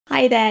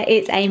Hi there,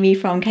 it's Amy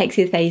from Cakes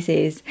with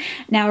Faces.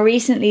 Now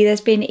recently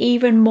there's been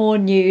even more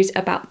news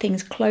about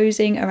things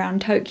closing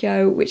around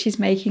Tokyo, which is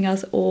making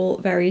us all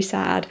very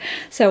sad.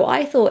 So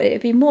I thought it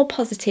would be more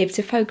positive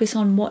to focus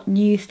on what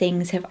new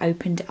things have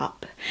opened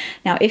up.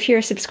 Now if you're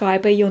a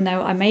subscriber, you'll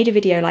know I made a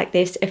video like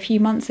this a few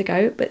months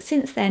ago, but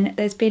since then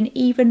there's been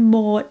even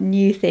more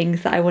new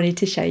things that I wanted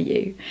to show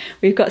you.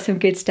 We've got some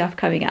good stuff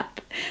coming up.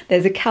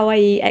 There's a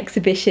kawaii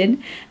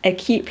exhibition, a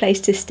cute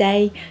place to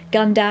stay,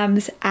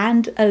 Gundams,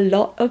 and a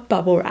lot of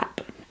bubble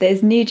wrap.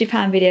 There's new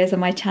Japan videos on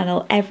my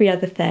channel every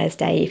other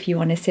Thursday if you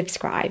want to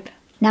subscribe.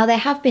 Now there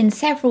have been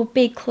several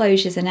big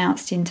closures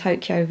announced in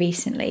Tokyo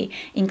recently,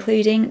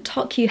 including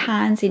Tokyu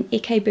Hands in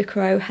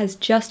Ikebukuro has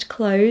just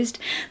closed.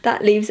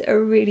 That leaves a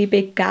really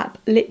big gap,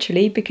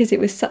 literally, because it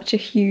was such a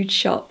huge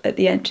shop at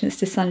the entrance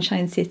to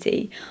Sunshine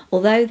City,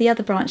 although the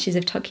other branches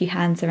of Tokyu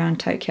Hands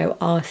around Tokyo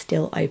are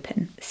still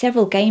open.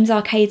 Several games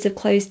arcades have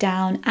closed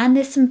down, and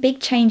there's some big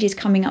changes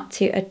coming up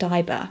to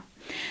Odaiba.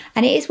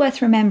 And it is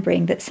worth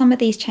remembering that some of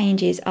these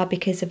changes are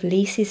because of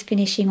leases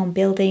finishing on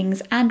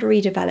buildings and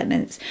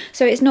redevelopments,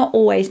 so it's not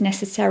always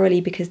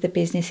necessarily because the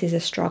businesses are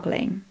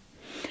struggling.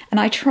 And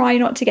I try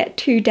not to get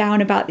too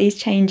down about these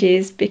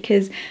changes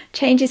because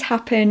changes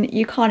happen,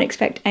 you can't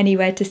expect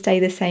anywhere to stay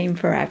the same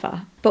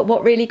forever. But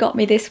what really got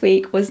me this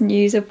week was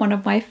news of one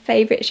of my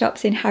favourite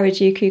shops in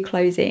Harajuku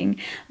closing,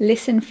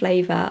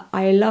 Flavour.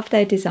 I love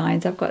their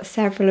designs, I've got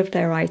several of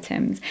their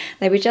items.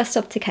 They were just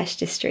off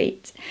Takeshita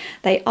Street.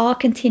 They are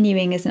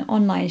continuing as an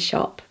online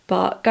shop,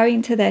 but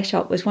going to their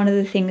shop was one of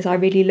the things I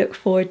really look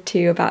forward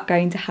to about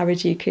going to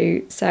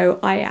Harajuku, so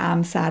I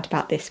am sad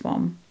about this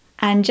one.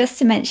 And just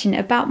to mention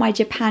about my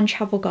Japan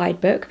travel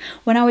guidebook,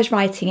 when I was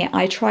writing it,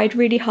 I tried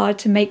really hard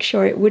to make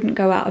sure it wouldn't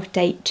go out of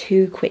date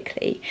too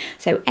quickly.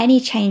 So any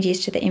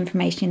changes to the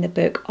information in the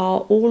book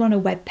are all on a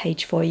web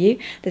page for you.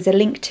 There's a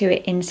link to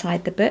it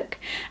inside the book,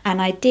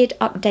 and I did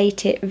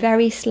update it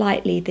very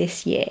slightly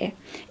this year.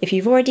 If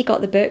you've already got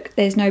the book,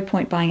 there's no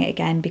point buying it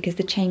again because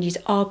the changes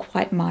are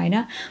quite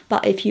minor,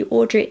 but if you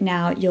order it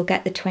now, you'll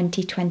get the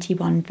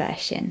 2021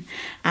 version,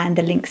 and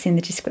the link's in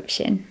the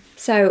description.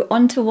 So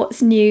on to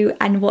what's new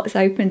and what's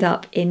opened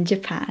up in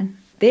Japan.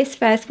 This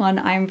first one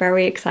I'm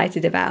very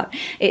excited about.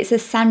 It's a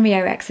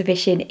Sanrio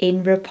exhibition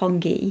in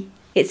Roppongi.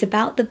 It's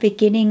about the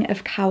beginning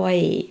of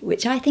kawaii,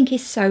 which I think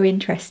is so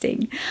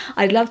interesting.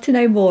 I'd love to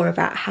know more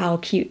about how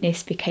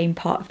cuteness became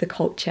part of the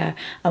culture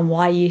and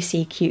why you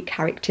see cute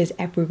characters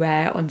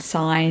everywhere on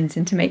signs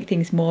and to make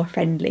things more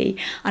friendly.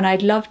 And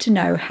I'd love to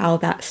know how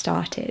that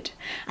started.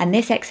 And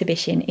this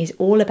exhibition is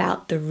all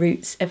about the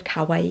roots of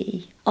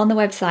kawaii. On the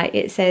website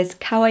it says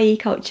kawaii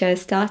culture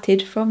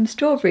started from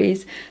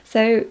strawberries.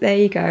 So there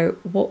you go,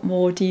 what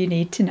more do you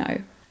need to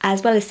know?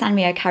 As well as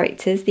Sanrio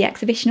characters, the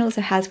exhibition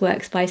also has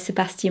works by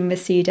Sebastian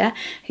Masuda,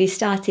 who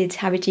started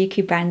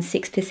Harajuku brand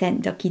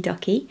 6% Doki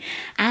Doki.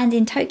 And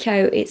in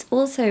Tokyo, it's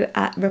also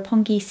at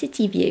Roppongi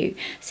City View,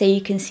 so you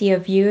can see a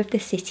view of the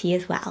city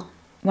as well.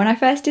 When I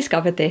first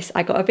discovered this,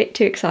 I got a bit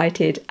too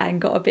excited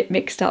and got a bit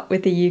mixed up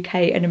with the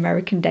UK and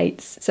American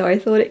dates, so I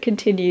thought it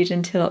continued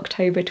until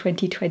October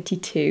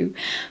 2022,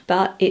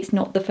 but it's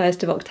not the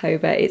 1st of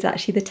October, it's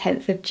actually the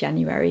 10th of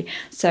January,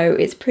 so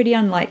it's pretty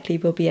unlikely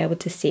we'll be able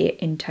to see it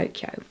in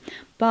Tokyo.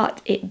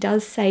 But it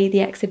does say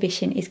the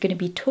exhibition is going to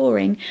be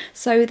touring,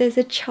 so there's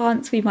a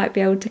chance we might be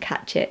able to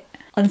catch it.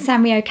 On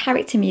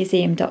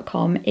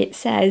sanriocharactermuseum.com it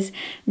says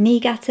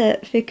Niigata,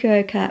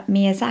 Fukuoka,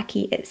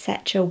 Miyazaki,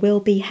 etc. will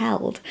be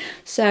held,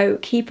 so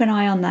keep an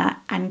eye on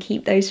that and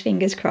keep those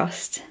fingers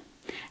crossed.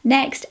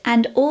 Next,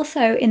 and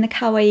also in the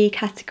kawaii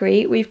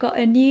category, we've got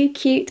a new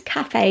cute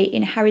cafe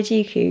in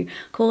Harajuku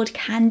called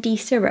Candy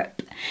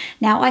Syrup.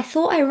 Now I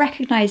thought I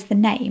recognised the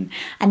name,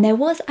 and there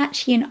was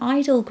actually an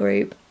idol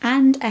group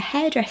and a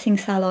hairdressing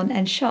salon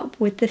and shop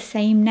with the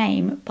same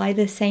name by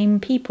the same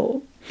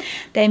people.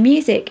 Their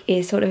music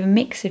is sort of a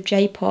mix of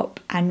J-pop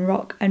and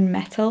rock and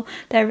metal.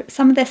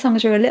 Some of their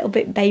songs are a little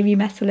bit baby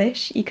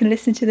metal-ish. You can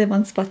listen to them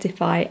on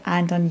Spotify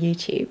and on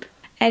YouTube.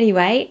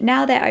 Anyway,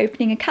 now they're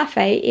opening a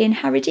cafe in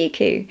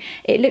Harajuku.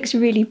 It looks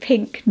really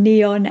pink,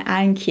 neon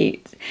and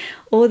cute.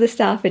 All the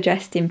staff are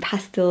dressed in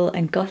pastel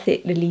and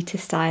gothic Lolita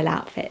style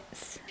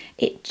outfits.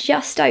 It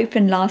just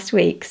opened last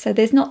week, so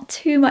there's not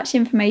too much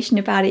information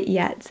about it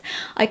yet.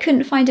 I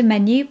couldn't find a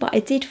menu, but I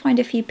did find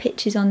a few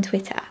pictures on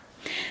Twitter.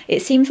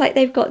 It seems like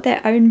they've got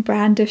their own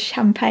brand of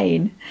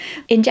champagne.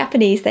 In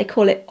Japanese they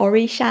call it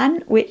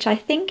Orishan, which I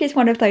think is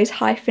one of those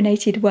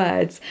hyphenated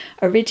words.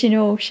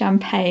 Original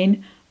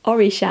champagne,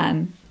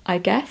 Orishan, I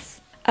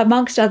guess.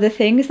 Amongst other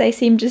things, they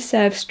seem to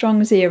serve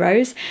strong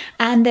zeros,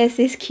 and there's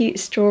this cute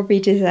strawberry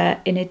dessert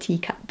in a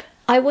teacup.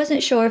 I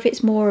wasn't sure if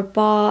it's more a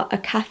bar, a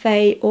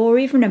cafe, or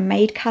even a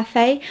maid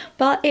cafe,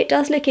 but it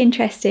does look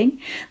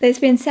interesting. There's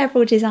been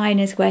several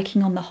designers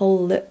working on the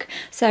whole look,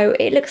 so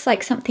it looks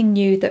like something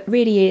new that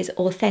really is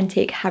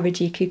authentic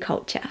Harajuku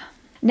culture.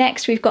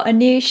 Next, we've got a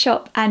new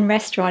shop and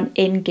restaurant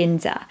in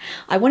Ginza.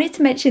 I wanted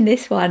to mention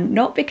this one,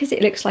 not because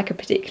it looks like a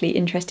particularly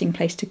interesting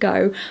place to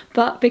go,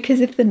 but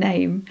because of the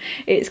name.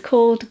 It's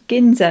called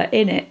Ginza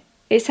In It.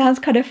 It sounds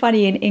kind of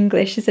funny in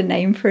English as a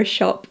name for a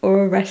shop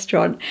or a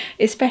restaurant,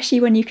 especially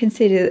when you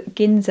consider that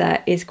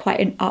Ginza is quite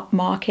an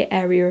upmarket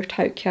area of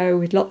Tokyo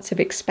with lots of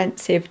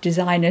expensive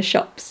designer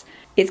shops.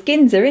 It's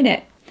Ginza,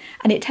 innit?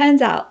 And it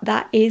turns out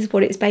that is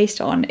what it's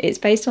based on. It's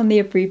based on the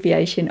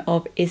abbreviation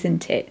of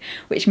Isn't It,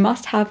 which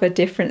must have a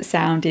different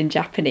sound in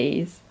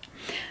Japanese.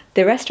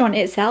 The restaurant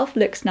itself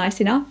looks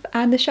nice enough,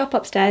 and the shop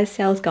upstairs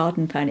sells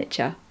garden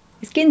furniture.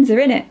 It's Ginza,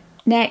 innit?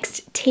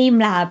 Next, Team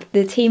Lab,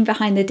 the team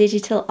behind the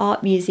Digital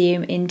Art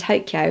Museum in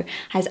Tokyo,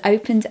 has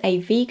opened a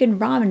vegan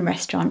ramen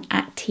restaurant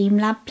at Team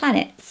Lab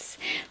Planets.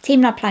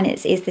 Team Lab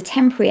Planets is the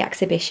temporary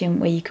exhibition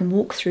where you can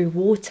walk through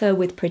water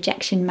with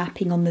projection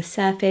mapping on the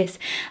surface,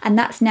 and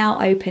that's now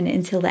open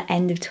until the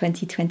end of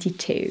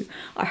 2022.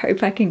 I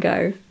hope I can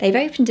go. They've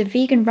opened a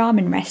vegan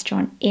ramen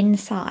restaurant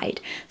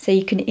inside, so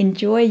you can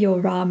enjoy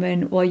your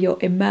ramen while you're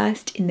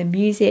immersed in the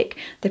music,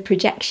 the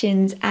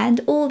projections,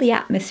 and all the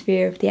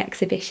atmosphere of the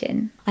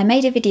exhibition. I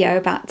made a video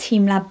about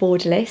Team Lab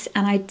Borderless,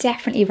 and I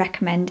definitely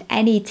recommend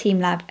any Team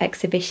Lab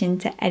exhibition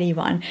to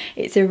anyone.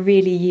 It's a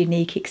really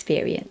unique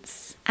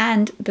experience.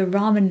 And the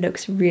ramen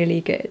looks really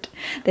good.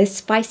 There's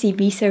spicy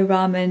miso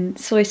ramen,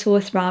 soy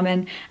sauce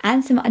ramen,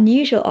 and some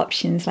unusual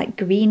options like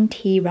green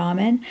tea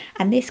ramen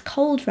and this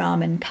cold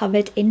ramen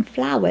covered in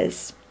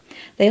flowers.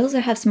 They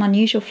also have some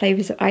unusual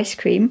flavours of ice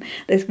cream.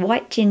 There's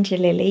white ginger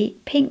lily,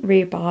 pink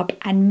rhubarb,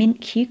 and mint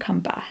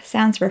cucumber.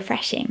 Sounds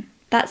refreshing.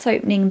 That's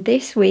opening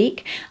this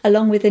week,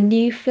 along with a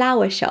new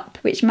flower shop,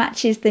 which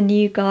matches the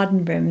new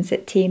garden rooms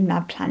at Team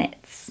Lab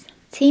Planets.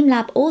 Team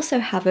Lab also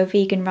have a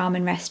vegan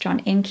ramen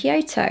restaurant in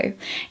Kyoto.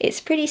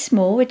 It's pretty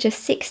small with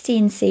just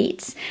 16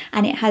 seats,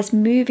 and it has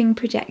moving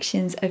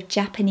projections of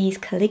Japanese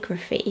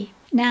calligraphy.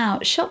 Now,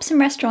 shops and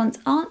restaurants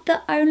aren't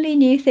the only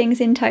new things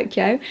in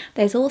Tokyo,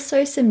 there's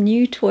also some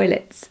new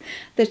toilets.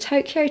 The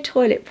Tokyo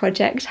Toilet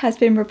Project has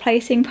been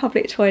replacing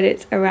public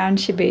toilets around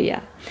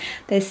Shibuya.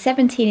 There's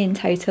 17 in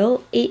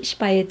total, each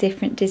by a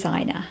different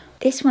designer.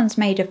 This one's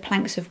made of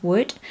planks of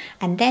wood,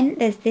 and then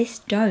there's this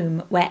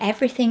dome where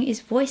everything is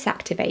voice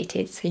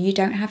activated, so you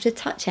don't have to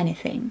touch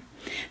anything.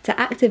 To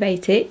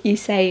activate it, you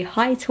say,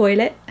 "Hi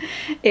toilet."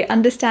 It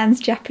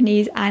understands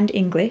Japanese and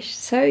English,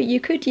 so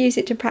you could use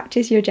it to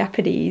practice your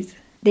Japanese.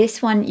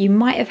 This one you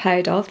might have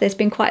heard of, there's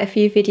been quite a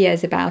few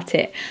videos about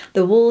it.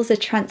 The walls are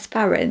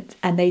transparent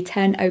and they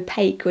turn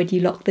opaque when you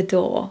lock the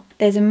door.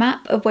 There's a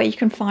map of where you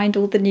can find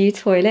all the new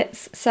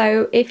toilets,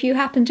 so if you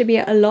happen to be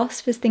at a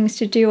loss for things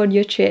to do on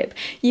your trip,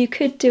 you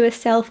could do a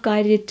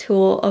self-guided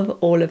tour of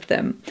all of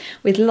them,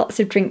 with lots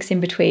of drinks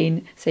in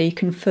between, so you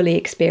can fully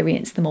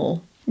experience them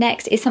all.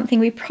 Next is something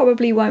we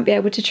probably won't be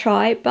able to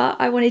try, but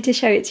I wanted to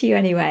show it to you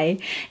anyway.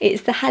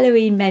 It's the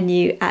Halloween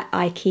menu at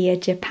IKEA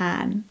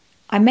Japan.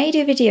 I made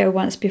a video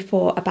once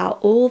before about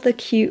all the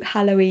cute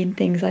Halloween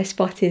things I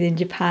spotted in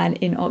Japan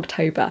in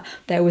October.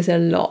 There was a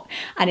lot,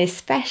 and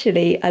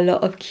especially a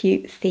lot of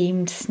cute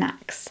themed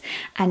snacks.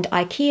 And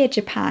IKEA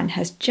Japan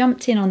has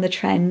jumped in on the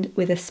trend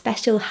with a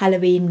special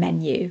Halloween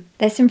menu.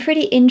 There's some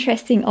pretty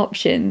interesting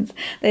options.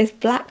 There's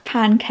black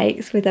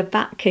pancakes with a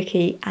bat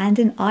cookie and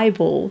an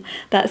eyeball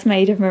that's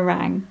made of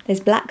meringue. There's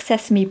black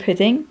sesame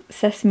pudding,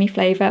 sesame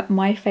flavour,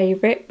 my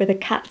favourite, with a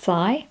cat's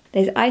eye.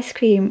 There's ice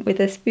cream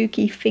with a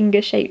spooky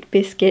finger-shaped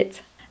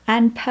biscuit,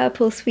 and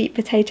purple sweet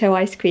potato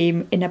ice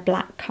cream in a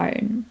black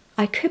cone.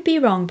 I could be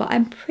wrong, but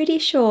I'm pretty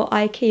sure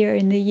IKEA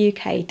in the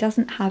UK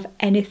doesn't have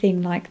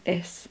anything like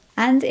this.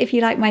 And if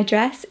you like my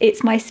dress,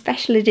 it's my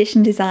special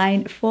edition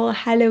design for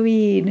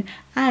Halloween,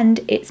 and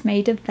it's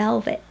made of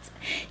velvet.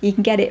 You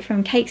can get it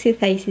from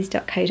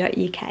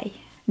cakeswithfaces.co.uk.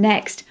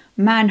 Next,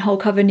 manhole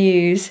cover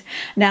news.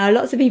 Now,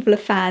 lots of people are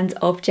fans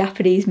of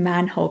Japanese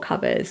manhole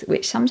covers,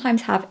 which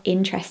sometimes have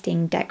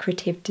interesting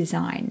decorative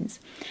designs.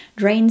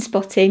 Drain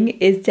spotting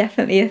is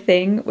definitely a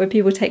thing where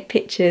people take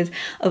pictures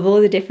of all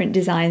the different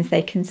designs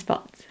they can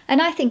spot.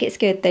 And I think it's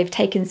good they've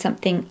taken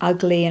something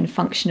ugly and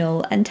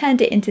functional and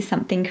turned it into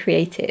something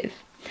creative.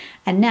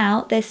 And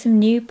now there's some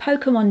new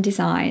Pokemon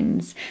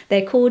designs.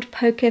 They're called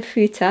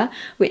Pokefuta,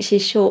 which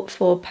is short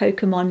for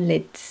Pokemon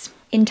lids.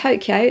 In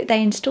Tokyo,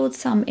 they installed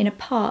some in a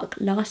park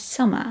last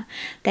summer.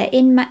 They're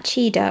in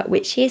Machida,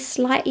 which is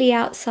slightly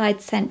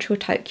outside central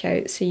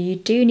Tokyo, so you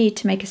do need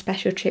to make a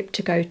special trip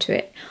to go to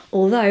it.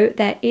 Although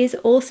there is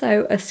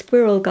also a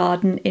squirrel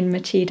garden in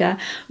Machida,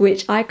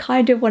 which I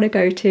kind of want to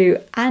go to,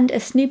 and a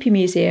Snoopy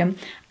museum,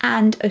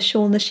 and a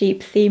Shaun the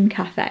Sheep theme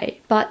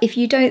cafe. But if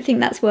you don't think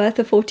that's worth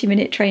a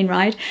 40-minute train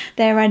ride,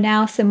 there are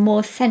now some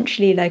more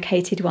centrally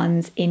located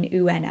ones in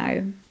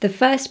Ueno. The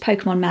first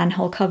Pokemon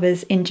manhole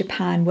covers in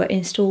Japan were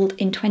installed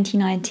in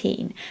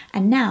 2019,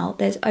 and now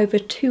there's over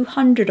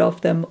 200 of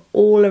them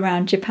all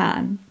around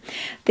Japan.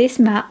 This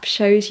map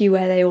shows you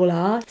where they all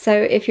are, so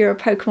if you're a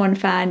Pokemon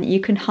fan, you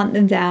can hunt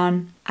them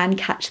down and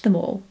catch them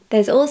all.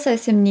 There's also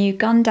some new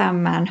Gundam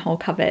manhole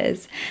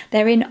covers.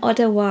 They're in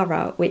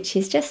Odaiba, which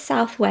is just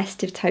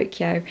southwest of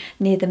Tokyo,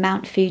 near the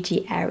Mount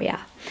Fuji area.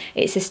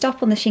 It's a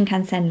stop on the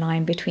Shinkansen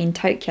line between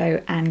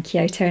Tokyo and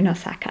Kyoto and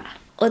Osaka.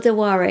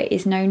 Odaiba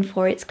is known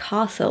for its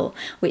castle,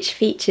 which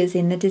features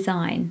in the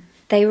design.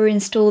 They were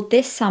installed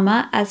this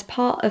summer as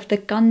part of the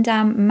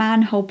Gundam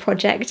Manhole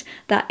project,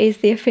 that is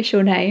the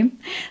official name.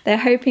 They're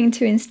hoping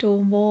to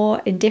install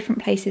more in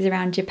different places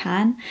around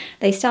Japan.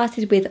 They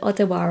started with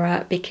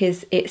Odaiba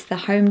because it's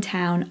the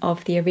hometown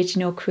of the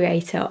original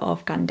creator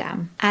of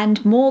Gundam.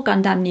 And more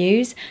Gundam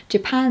news,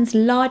 Japan's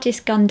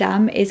largest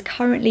Gundam is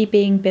currently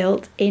being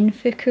built in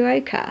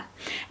Fukuoka.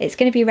 It's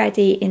going to be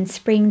ready in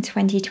spring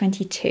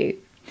 2022.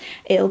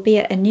 It'll be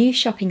at a new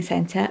shopping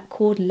centre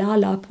called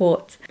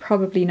Lalaport.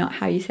 Probably not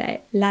how you say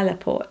it.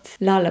 Lalaport.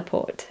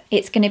 Lalaport.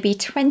 It's going to be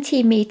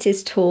 20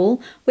 metres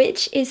tall,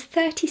 which is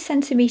 30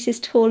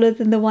 centimetres taller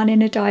than the one in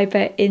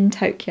Odaiba in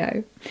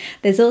Tokyo.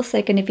 There's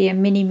also going to be a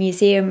mini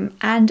museum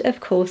and, of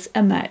course,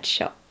 a merch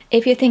shop.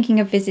 If you're thinking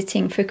of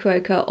visiting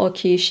Fukuoka or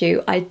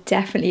Kyushu, I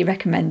definitely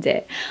recommend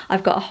it.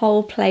 I've got a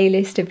whole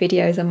playlist of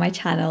videos on my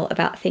channel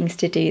about things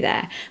to do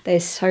there.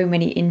 There's so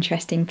many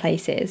interesting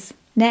places.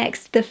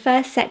 Next, the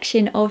first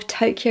section of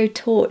Tokyo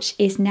Torch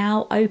is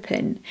now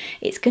open.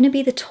 It's going to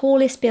be the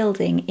tallest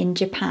building in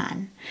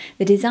Japan.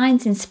 The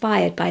design's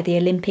inspired by the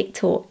Olympic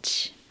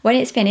torch. When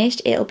it's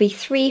finished, it'll be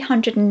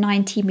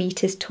 390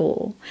 metres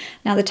tall.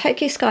 Now, the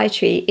Tokyo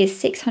Skytree is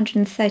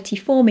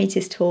 634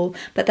 metres tall,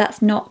 but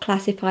that's not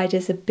classified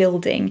as a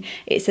building.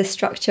 It's a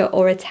structure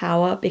or a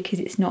tower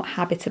because it's not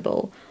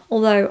habitable.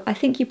 Although I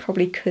think you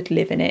probably could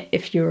live in it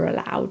if you were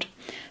allowed.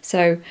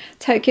 So,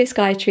 Tokyo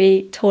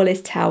Skytree,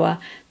 tallest tower,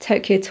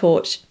 Tokyo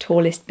Torch,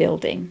 tallest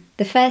building.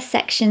 The first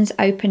section's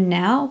open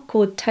now,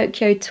 called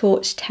Tokyo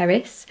Torch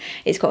Terrace.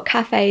 It's got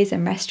cafes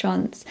and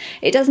restaurants.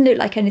 It doesn't look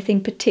like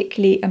anything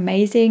particularly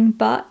amazing,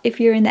 but if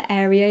you're in the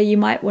area, you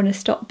might want to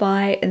stop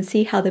by and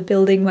see how the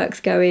building work's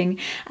going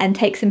and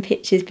take some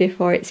pictures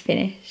before it's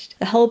finished.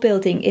 The whole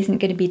building isn't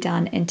going to be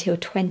done until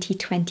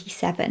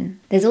 2027.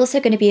 There's also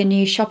going to be a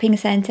new shopping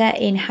centre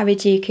in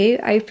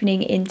Harajuku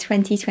opening in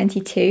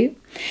 2022.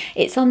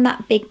 It's on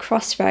that big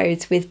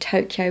crossroads with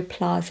Tokyo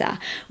Plaza,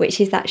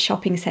 which is that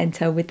shopping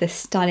centre with the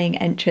stunning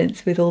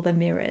entrance with all the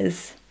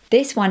mirrors.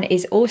 This one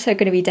is also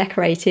going to be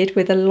decorated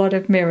with a lot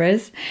of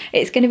mirrors.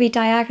 It's going to be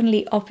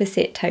diagonally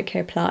opposite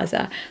Tokyo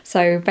Plaza,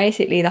 so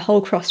basically the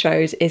whole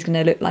crossroads is going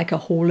to look like a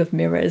hall of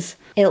mirrors.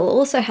 It'll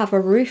also have a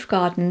roof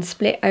garden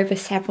split over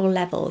several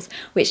levels,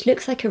 which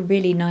looks like a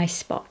really nice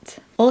spot.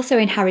 Also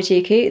in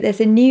Harajuku,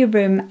 there's a new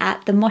room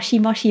at the Moshi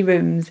Moshi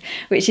Rooms,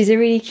 which is a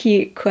really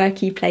cute,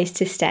 quirky place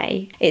to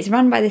stay. It's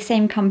run by the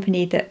same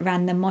company that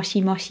ran the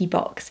Moshi Moshi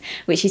box,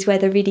 which is where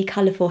the really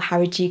colourful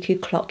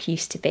Harajuku clock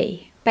used to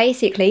be.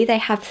 Basically, they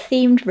have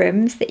themed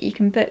rooms that you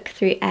can book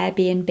through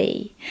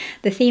Airbnb.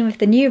 The theme of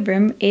the new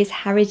room is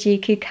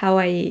Harajuku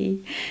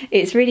kawaii.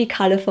 It's really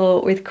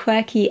colourful with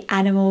quirky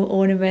animal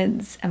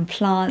ornaments and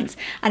plants,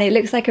 and it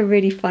looks like a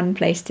really fun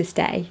place to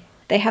stay.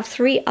 They have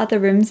 3 other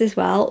rooms as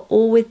well,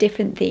 all with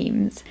different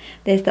themes.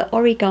 There's the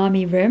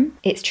origami room.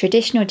 It's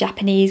traditional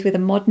Japanese with a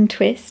modern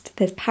twist.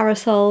 There's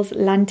parasols,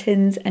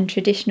 lanterns, and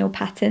traditional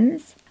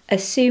patterns. A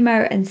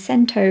sumo and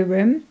sento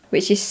room,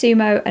 which is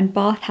sumo and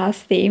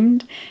bathhouse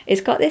themed. It's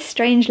got this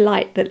strange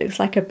light that looks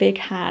like a big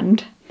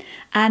hand.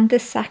 And the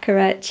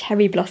sakura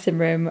cherry blossom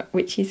room,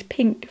 which is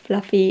pink,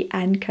 fluffy,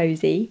 and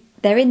cozy.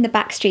 They're in the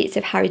back streets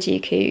of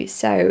Harajuku,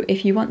 so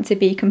if you want to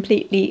be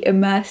completely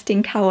immersed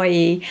in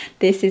kawaii,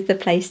 this is the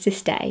place to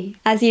stay.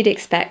 As you'd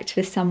expect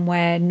for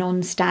somewhere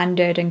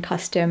non-standard and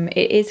custom,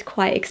 it is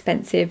quite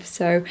expensive,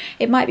 so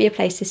it might be a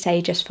place to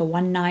stay just for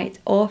one night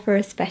or for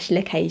a special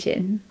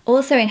occasion.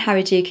 Also in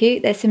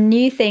Harajuku, there's some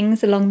new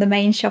things along the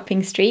main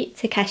shopping street,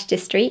 Takeshita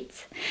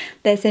Street.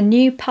 There's a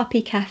new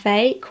puppy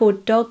cafe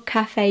called Dog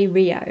Cafe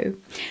Rio.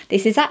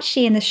 This is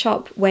actually in the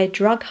shop where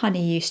Drug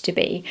Honey used to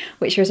be,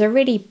 which was a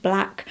really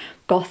black,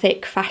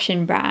 gothic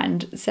fashion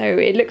brand, so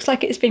it looks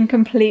like it's been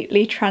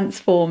completely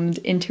transformed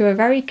into a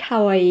very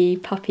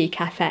kawaii puppy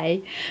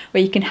cafe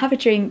where you can have a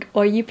drink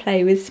or you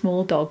play with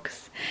small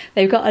dogs.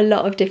 They've got a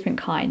lot of different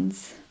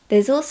kinds.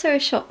 There's also a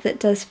shop that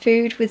does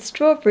food with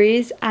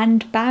strawberries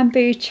and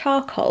bamboo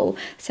charcoal,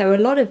 so a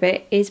lot of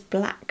it is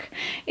black.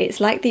 It's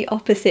like the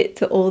opposite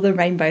to all the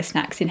rainbow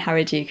snacks in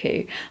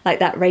Harajuku, like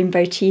that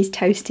rainbow cheese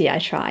toastie I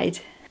tried.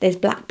 There's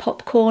black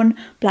popcorn,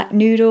 black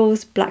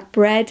noodles, black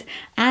bread,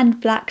 and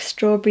black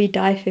strawberry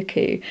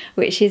daifuku,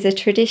 which is a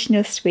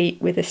traditional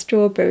sweet with a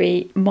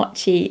strawberry,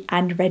 mochi,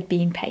 and red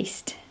bean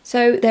paste.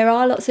 So there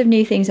are lots of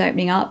new things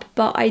opening up,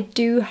 but I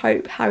do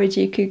hope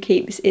Harajuku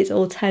keeps its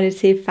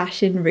alternative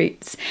fashion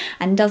roots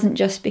and doesn't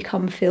just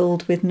become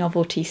filled with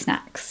novelty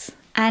snacks.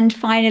 And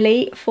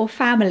finally, for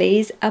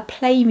families, a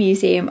play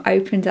museum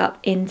opened up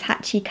in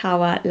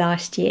Tachikawa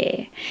last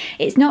year.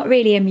 It's not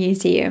really a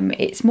museum,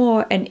 it's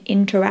more an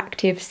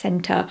interactive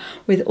centre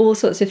with all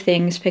sorts of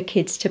things for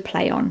kids to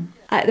play on.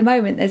 At the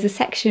moment, there's a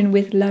section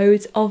with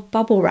loads of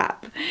bubble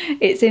wrap.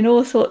 It's in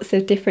all sorts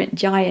of different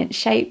giant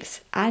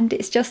shapes, and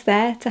it's just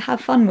there to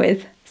have fun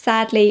with.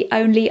 Sadly,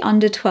 only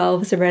under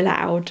 12s are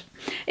allowed.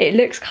 It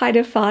looks kind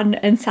of fun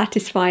and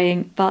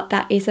satisfying, but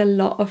that is a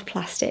lot of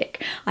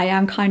plastic. I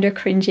am kind of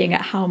cringing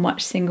at how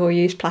much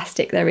single-use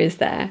plastic there is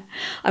there.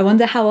 I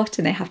wonder how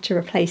often they have to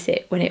replace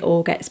it when it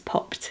all gets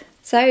popped.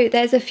 So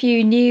there's a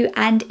few new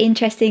and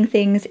interesting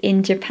things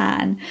in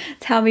Japan.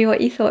 Tell me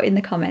what you thought in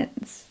the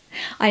comments.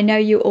 I know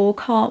you all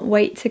can't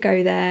wait to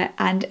go there,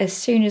 and as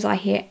soon as I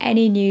hear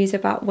any news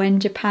about when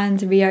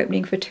Japan's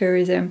reopening for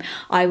tourism,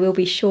 I will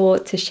be sure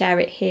to share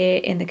it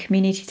here in the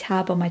community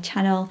tab on my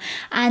channel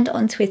and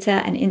on Twitter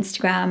and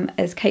Instagram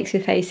as Cakes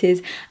with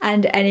Faces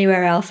and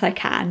anywhere else I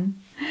can.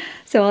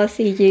 So I'll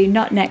see you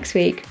not next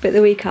week, but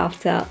the week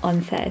after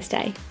on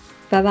Thursday.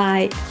 Bye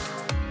bye.